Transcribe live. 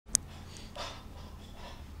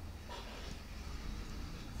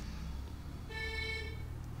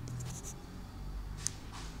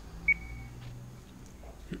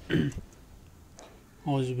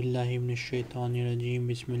Auzubillahi minash shaitanir rajeem.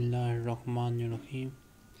 Bismillahir Rahmanir Rahim.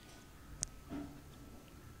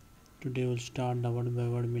 Today we'll start the word by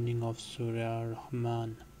word meaning of Surah Ar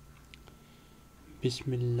Rahman.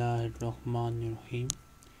 Bismillahir Rahmanir Rahim.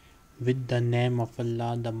 With the name of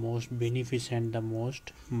Allah, the most beneficent, the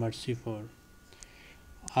most merciful.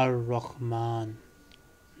 Ar Rahman,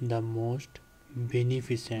 the most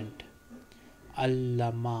beneficent.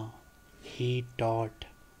 Allama, he taught.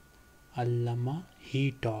 Allama,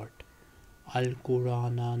 he taught.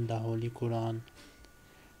 Al-Qur'ana, the Holy Quran.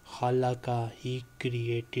 Khalaqa, he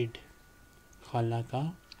created.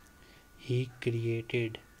 Khalaqa, he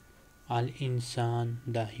created. Al-Insan,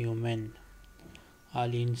 the human.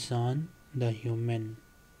 Al-Insan, the human.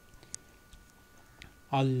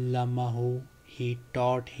 Allamahu, he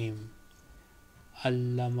taught him.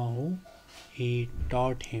 Allamahu, he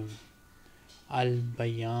taught him.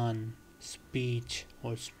 Al-Bayan, speech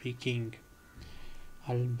or speaking.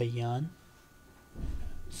 Al-Bayan,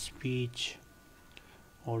 speech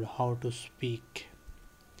or how to speak.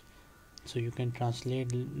 So you can translate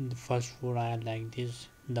the first four ayat like this: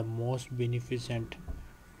 the most beneficent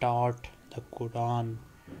taught the Quran.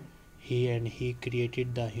 He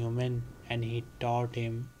created the human and he taught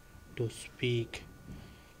him to speak.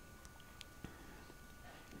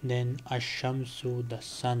 Then Ash-Shamsu, the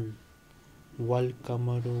sun. Wal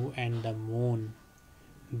Kamaru, and the moon.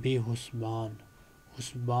 Bi Husban.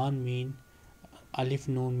 Husban mean Alif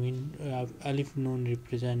Noon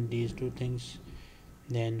represent these two things.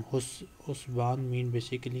 Then Husban mean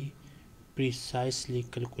basically precisely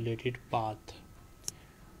calculated path.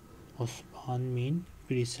 Husban mean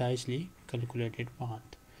precisely calculated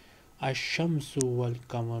path. Ash-Shamsu wal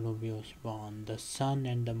Kamaru bi Husban. The sun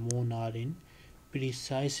and the moon are in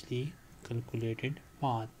precisely calculated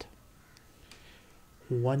path.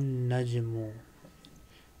 One Najmu.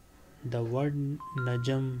 The word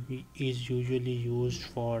Najm is usually used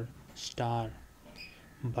for star,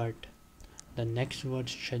 but the next word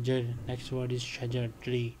is Shajar,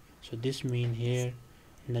 tree. So this mean here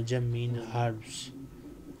Najm mean herbs,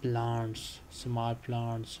 plants, small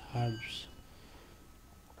plants, herbs.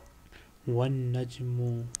 One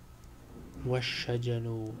Najmu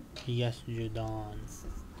wash-shajaru yasjudan.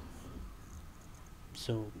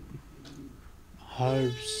 So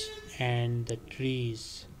herbs and the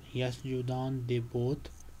trees, yasjudan, they both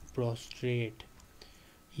prostrate.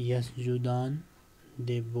 Yasjudan,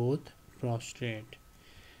 they both prostrate.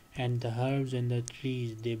 And the herbs and the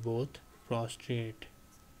trees, they both prostrate.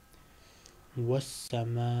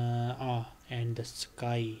 Was-samaa, and the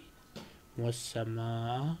sky.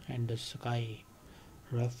 Was-samaa, and the sky.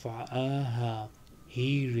 Rafa'aha,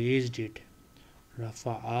 he raised it.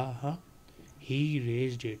 Rafa'aha, he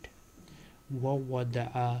raised it.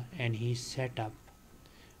 Wa-wada'a, and he set up.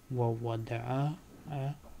 Wa-wada'a,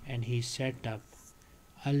 and he set up.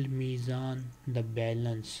 Al-Mizan, the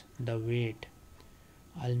balance, the weight.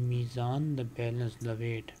 Al-Mizan, the balance, the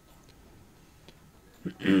weight.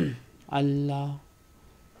 Allah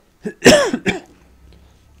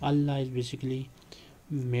Allah is basically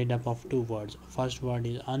made up of two words. First word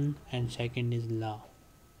is an and second is la.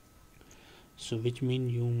 So which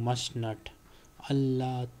means you must not.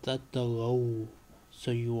 Allah tatagaw.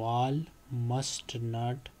 So you all must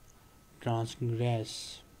not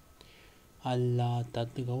transgress. Allah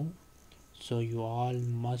tatagaw. So you all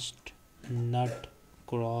must not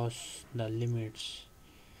cross the limits.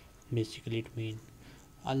 Basically it means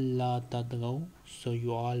Allah tatagaw. So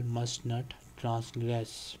you all must not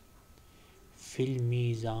transgress. Fil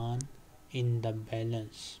mizan, in the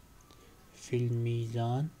balance. Fil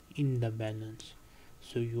mizan, in the balance.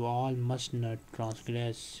 So you all must not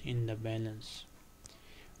transgress in the balance.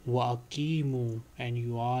 Wa aqimu, and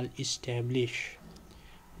you all establish.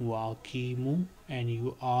 Wa aqimu, and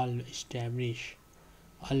you all establish.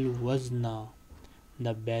 Al wazna,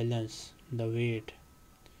 the balance, the weight.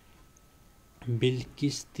 Bil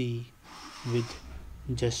kisti, with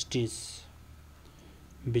justice.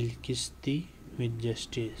 Bil kisti, with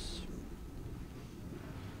justice.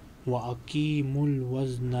 Wa aqimul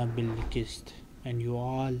wazna bil kist, and you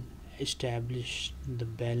all establish the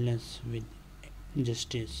balance with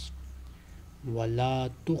justice.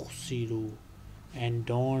 Wala tukhsiru, and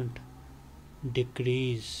don't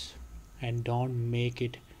decrease and don't make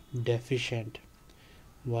it deficient.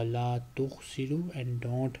 Wala tukhsiru, and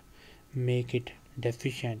don't make it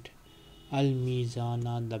deficient.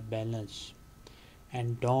 Al-mizana, the balance,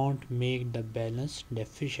 and don't make the balance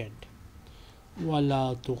deficient.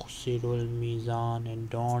 Wala tukhsiru al-mizan, and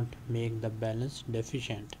don't make the balance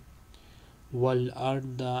deficient. Wal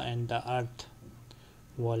arda, and the earth.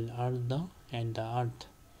 Wal arda, and the earth.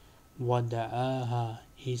 Wada'aha,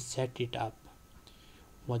 he set it up.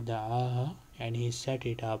 Wada'aha, and he set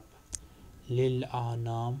it up. Lil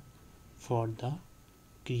anam, for the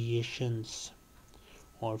creations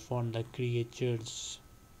or for the creatures.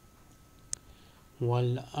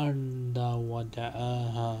 Wal arda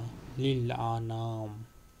wada'aha lil anam,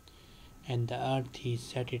 and the earth he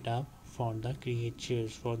set it up for the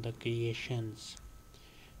creatures, for the creations.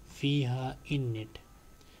 Fiha, in it.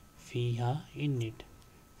 Fiha, in it.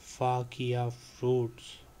 Fakia,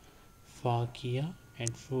 fruits. Fakia,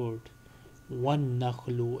 and fruit. One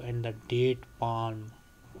nakhlu, and the date palm.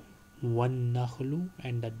 One nakhlu,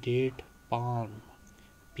 and the date palm.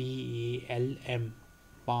 Palm,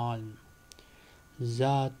 palm.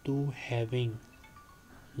 Zatu, having.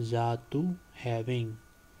 Zatu, having.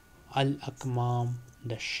 Al akmam,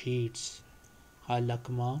 the sheets. Al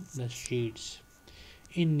akmam, the sheets.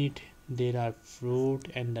 In it there are fruit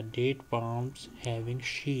and the date palms having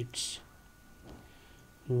sheets.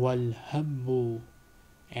 Wal habbu,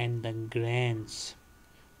 and the grains.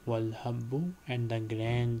 Wal habbu, and the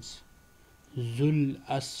grains. Zul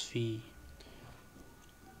asfi.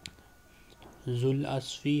 Zul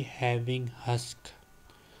asfi, having husk.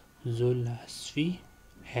 Zul asfi,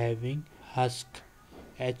 having husk.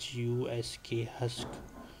 Husk, husk.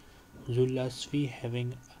 Zul asfi,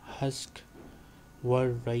 having husk.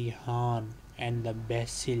 War rayhan, and the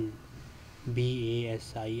basil.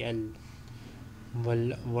 Basil.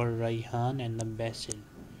 War rayhan, and the basil.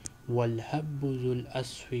 Wal habbu zul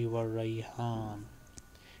asfi war rayhan,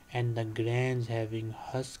 and the grains having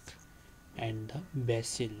husk and the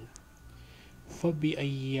basil.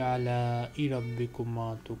 فَبِأَيِّ آلَاءِ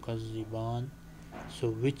رَبِّكُمَا تُكَذِّبَانِ, so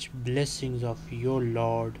which blessings of your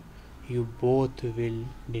Lord you both will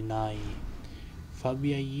deny.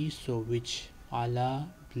 فَبِأَيِّ, so which, ala,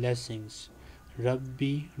 blessings,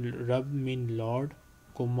 Rabbi, Rabb mean Lord,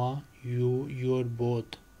 Kuma, you, your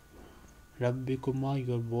both, Rabbi Kuma,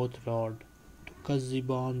 your both Lord,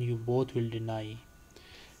 Tukazziban, you both will deny.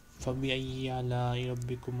 فَبِأَيِّ آلَاءِ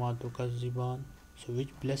رَبِّكُمَا تُكَذِّبَانِ, so which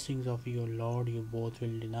blessings of your Lord you both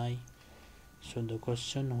will deny. So the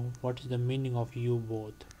question, what is the meaning of you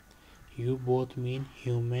both? You both mean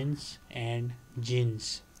humans and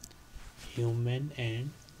jinns. Human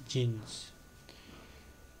and jinns.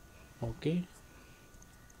 Okay.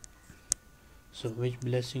 So which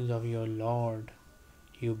blessings of your Lord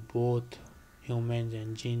you both humans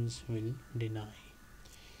and jinns will deny.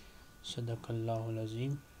 Sadaqallahul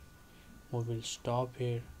Azim. We will stop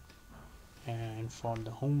here. And for the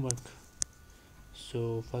homework,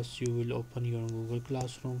 so first you will open your Google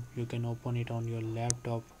Classroom. You can open it on your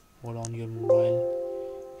laptop or on your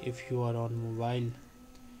mobile. If you are on mobile,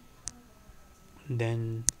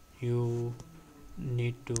 then you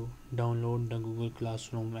need to download the Google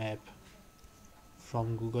Classroom app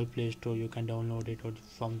from Google Play Store. You can download it, or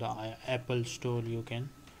from the Apple Store you can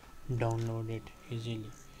download it easily.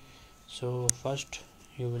 So first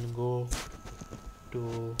you will go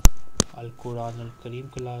to Al-Quran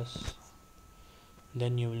Al-Kareem class,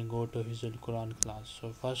 then you will go to his Al-Quran class.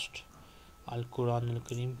 So first Al-Quran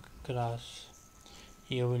Al-Kareem class,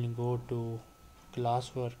 you will go to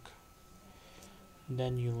classwork,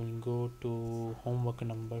 then you will go to homework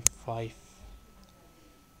number 5.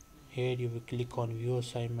 Here you will click on view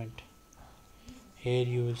assignment. Here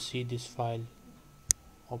you will see this file,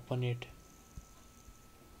 open it.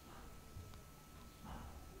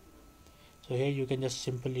 So here you can just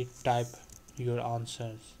simply type your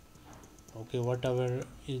answers. Okay, whatever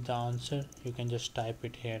is the answer, you can just type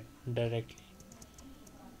it here directly.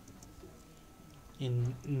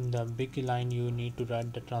 In the big line you need to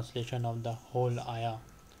write the translation of the whole ayah,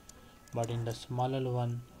 but in the smaller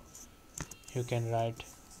one you can write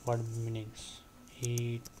word meanings.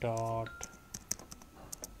 He taught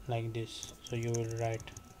like this, so you will write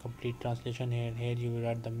complete translation here. Here you will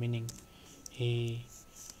write the meaning, he,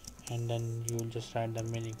 and then you will just write the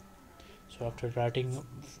meaning. So after writing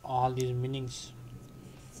all these meanings,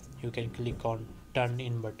 you can click on turn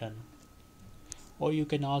in button, or you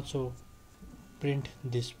can also print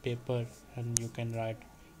this paper and you can write,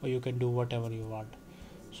 or you can do whatever you want.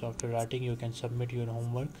 So after writing, you can submit your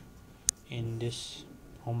homework in this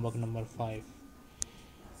homework number 5.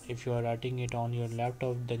 If you are writing it on your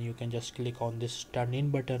laptop, then you can just click on this turn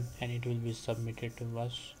in button and it will be submitted to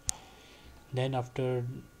us. Then after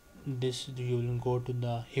this you will go to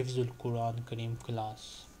the Hifzul Quran Kareem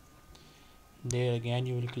class. There again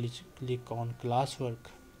you will click on classwork,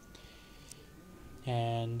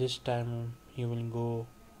 and this time you will go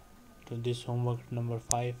to this homework number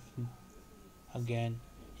 5. Again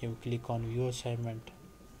you will click on view assignment.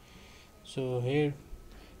 So here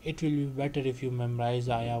It will be better if you memorize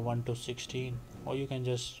ayah 1 to 16, or you can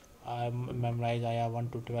just memorize ayah 1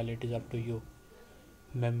 to 12. It is up to you.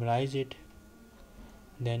 Memorize it,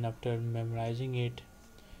 then after memorizing it,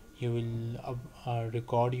 you will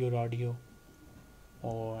record your audio,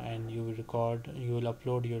 or and you will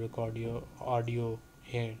upload your audio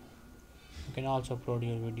here. You can also upload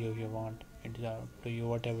your video if you want. It is up to you,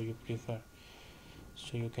 whatever you prefer.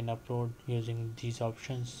 So you can upload using these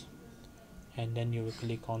options, and then you will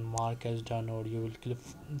click on mark as done, or you will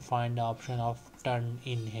find the option of turn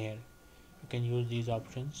in here. You can use these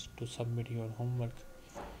options to submit your homework.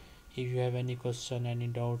 If you have any question, any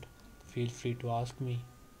doubt, feel free to ask me.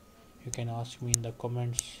 You can ask me in the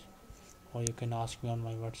comments, or you can ask me on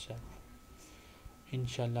my WhatsApp.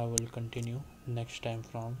 Inshallah, we'll continue next time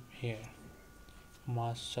from here.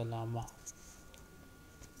 Ma salama.